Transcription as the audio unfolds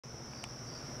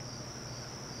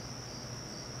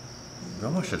We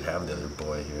almost should have the other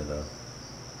boy here, though.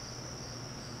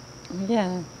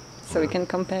 Yeah, so we can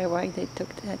compare why they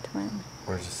took that one.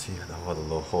 Or just see how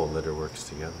the whole litter works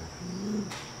together.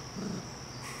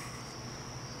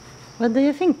 What do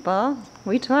you think, Paul?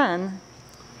 Which one?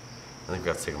 I think we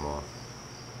have to take them all.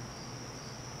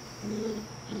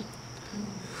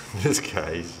 This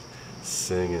guy, he's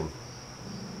singing.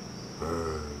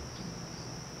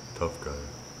 Tough guy.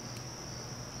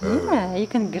 Yeah, you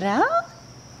can growl?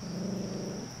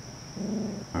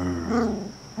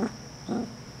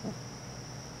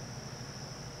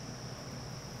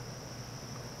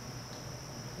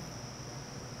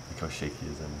 Look how shaky he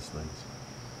is on his legs.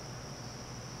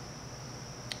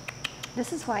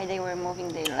 This is why they were moving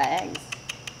their legs.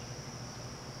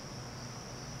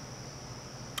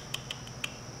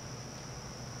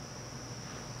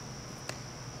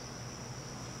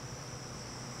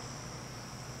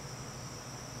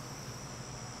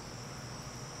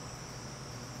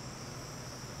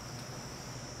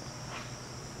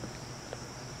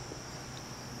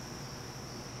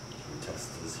 Should we test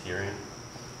his hearing?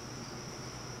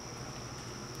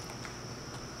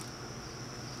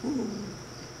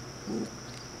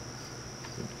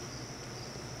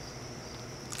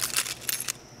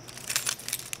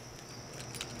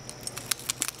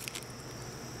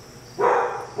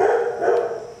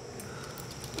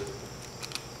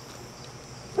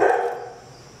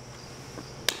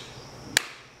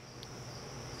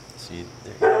 See,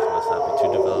 their ears must not be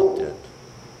too developed yet.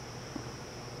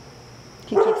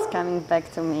 He keeps coming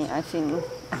back to me. I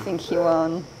think he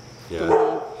won.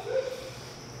 Yeah.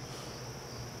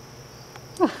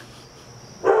 I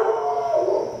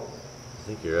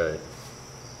think you're right.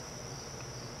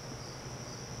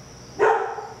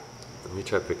 Let me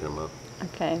try picking them up.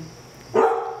 Okay.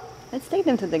 Let's take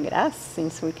them to the grass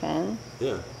since we can.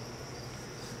 Yeah.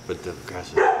 But the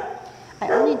grass is...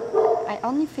 I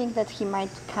only think that he might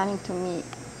coming to me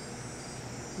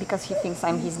because he thinks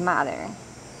I'm his mother.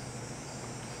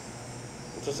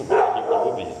 It doesn't matter, he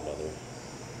will be his mother.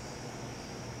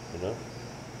 You know?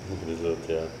 Look at his little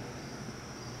tail.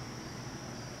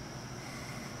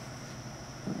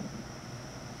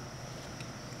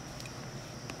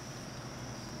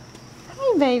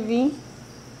 Hi, baby.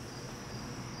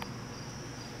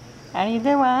 Are you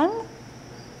the one?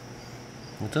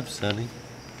 What's up, Sonny?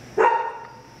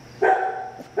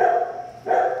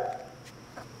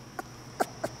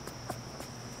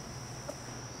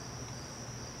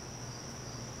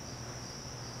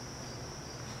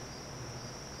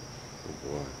 Good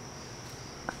boy.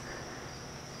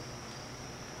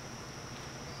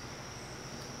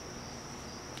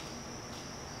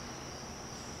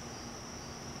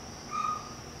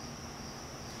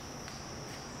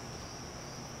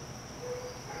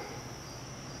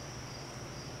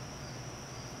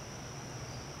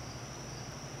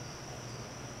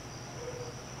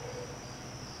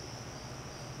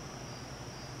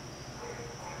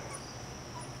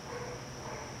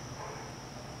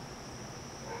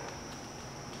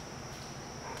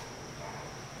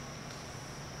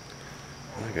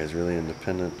 That guy's really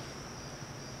independent.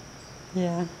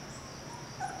 Yeah.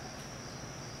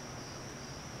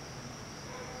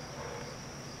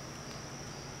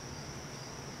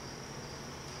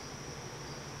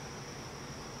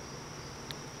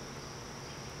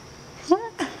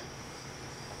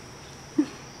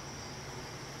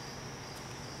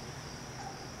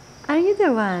 Are you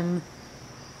the one?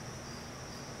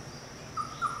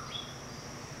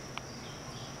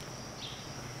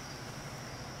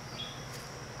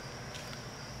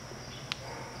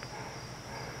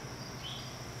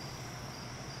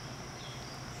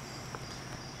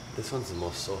 This one's the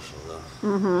most social, though.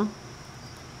 Mm-hmm.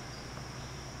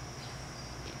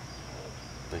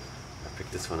 Like, I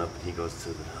picked this one up and he goes to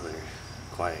the other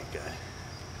quiet guy.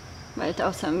 But it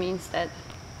also means that...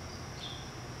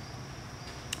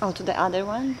 Oh, to the other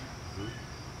one? Mm-hmm.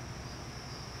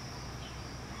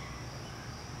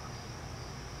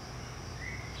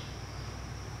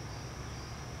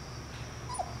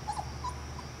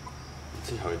 Let's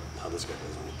see how this guy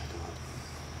does when we pick him up.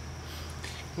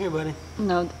 Here, buddy.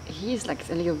 No, he's like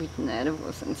a little bit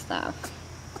nervous and stuff.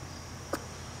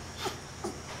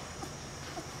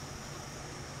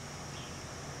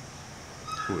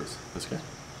 Who is this guy?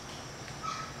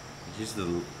 He's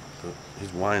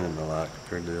he's whining a lot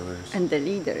compared to the others. And the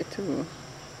leader too.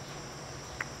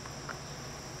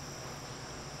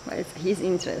 But he's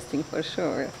interesting for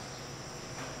sure.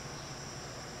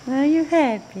 Are you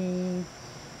happy?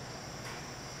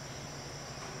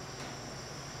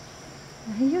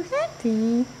 Are you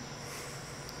happy?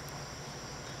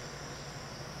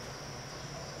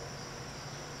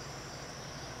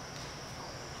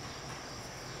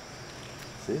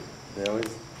 See? They always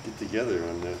get together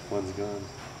when the one's gone.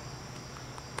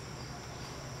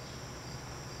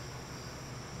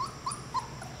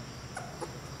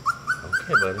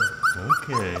 Okay, buddy.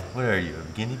 Okay. What are you,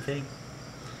 a guinea pig?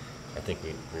 I think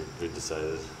we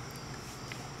decided.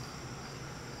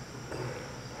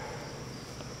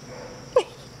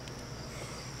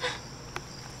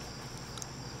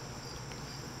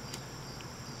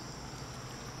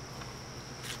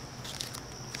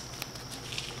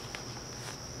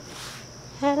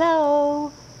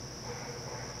 Hello.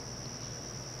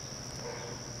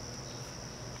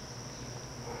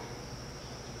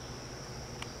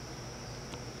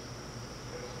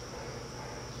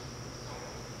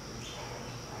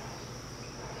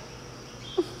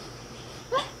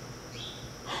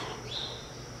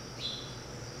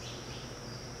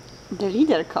 The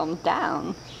leader calmed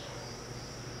down.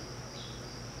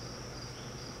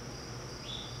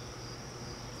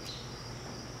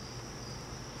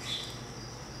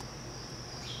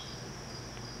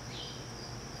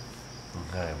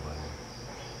 Okay, buddy.